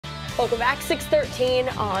Welcome back. 6:13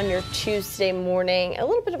 on your Tuesday morning. A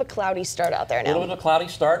little bit of a cloudy start out there now. A little bit of a cloudy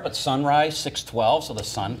start, but sunrise 6:12, so the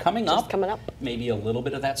sun coming up. Just coming up. Maybe a little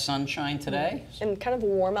bit of that sunshine today. And kind of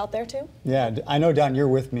warm out there too. Yeah, I know, Don, you're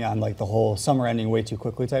with me on like the whole summer ending way too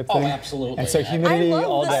quickly type thing. Oh, absolutely. And so humidity I love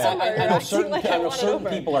all the day. summer. I know certain, Like I want it certain over.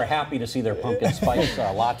 people are happy to see their pumpkin spice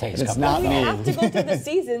lattes It's come not up. We me. have to go through the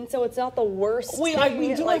season, so it's not the worst. We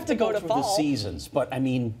thing, do like, have to go through the fall. seasons, but I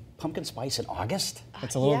mean, pumpkin spice in August?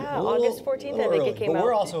 It's a little, Yeah, a little- August 14th, I little think it early. came But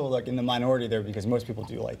we're out. also like in the minority there because most people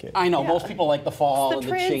do like it. I know, Yeah. most people like the fall It's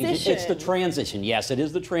the and the change. It's the transition. transition. Yes, it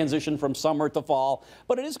is the transition from summer to fall,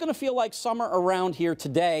 but it is going to feel like summer around here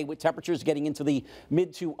today with temperatures getting into the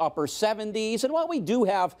mid to upper 70s. And while we do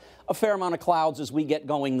have a fair amount of clouds as we get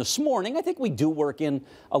going this morning, I think we do work in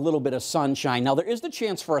a little bit of sunshine. Now, there is the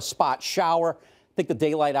chance for a spot shower. I think the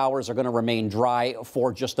daylight hours are going to remain dry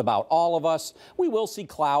for just about all of us. We will see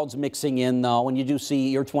clouds mixing in, though, and you do see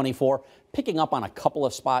your 24 picking up on a couple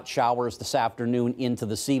of spot showers this afternoon into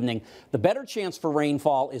this evening. The better chance for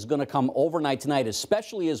rainfall is going to come overnight tonight,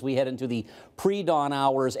 especially as we head into the pre-dawn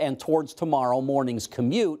hours and towards tomorrow morning's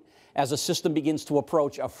commute, as a system begins to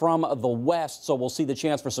approach from the west. So we'll see the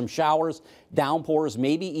chance for some showers, downpours,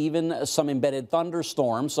 maybe even some embedded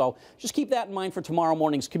thunderstorms. So just keep that in mind for tomorrow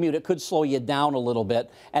morning's commute. It could slow you down a little bit.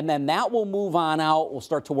 And then that will move on out. We'll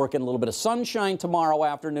start to work in a little bit of sunshine tomorrow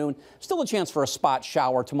afternoon. Still a chance for a spot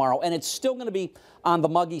shower tomorrow. And it's still going to be on the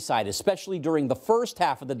muggy side, especially during the first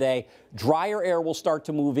half of the day. Drier air will start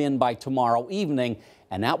to move in by tomorrow evening,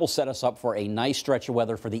 and that will set us up for a nice stretch of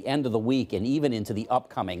weather for the end of the week and even into the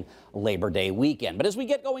upcoming Labor Day weekend. But as we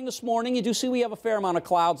get going this morning, you do see we have a fair amount of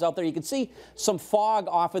clouds out there. You can see some fog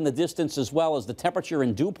off in the distance as well as the temperature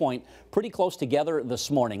and dew point pretty close together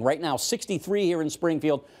this morning. Right now, 63 here in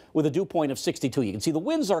Springfield with a dew point of 62. You can see the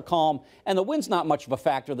winds are calm, and the wind's not much of a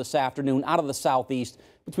factor this afternoon out of the southeast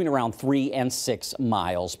between around 3 and 6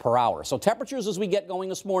 miles per hour. So temperatures as we get going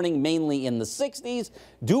this morning, mainly in the 60s,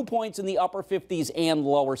 dew points in the upper 50s and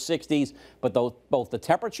lower 60s, but both the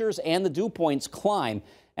temperatures and the dew points climb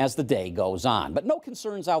as the day goes on. But no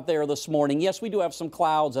concerns out there this morning. Yes, we do have some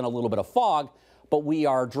clouds and a little bit of fog, but we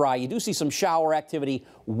are dry. You do see some shower activity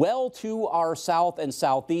well to our south and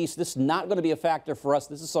southeast. This is not going to be a factor for us.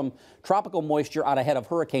 This is some tropical moisture out ahead of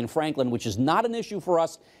Hurricane Franklin, which is not an issue for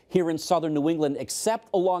us here in southern New England, except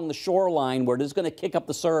along the shoreline where it is going to kick up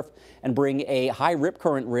the surf and bring a high rip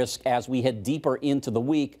current risk as we head deeper into the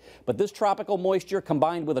week. But this tropical moisture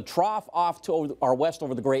combined with a trough off to our west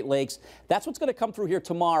over the Great Lakes, that's what's going to come through here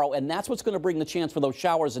tomorrow, and that's what's going to bring the chance for those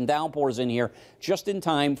showers and downpours in here just in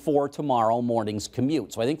time for tomorrow morning's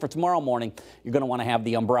commute. So I think for tomorrow morning, you're going to want to have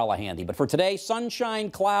the umbrella handy. But for today,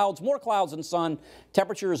 sunshine, clouds, more clouds and sun.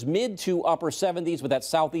 Temperatures mid to upper 70s with that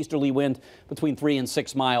southeasterly wind between 3 and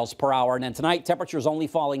 6 miles per hour. And then tonight, temperatures only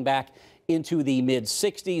falling back into the mid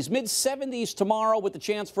 60s, mid 70s tomorrow with the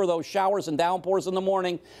chance for those showers and downpours in the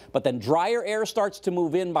morning. But then drier air starts to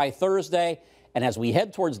move in by Thursday. And as we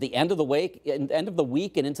head towards the end of the week and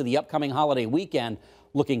into the upcoming holiday weekend,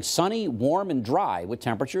 looking sunny, warm, and dry with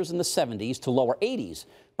temperatures in the 70s to lower 80s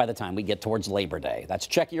by the time we get towards Labor Day. That's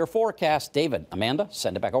Check Your Forecast. David, Amanda,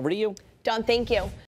 send it back over to you. Don, thank you.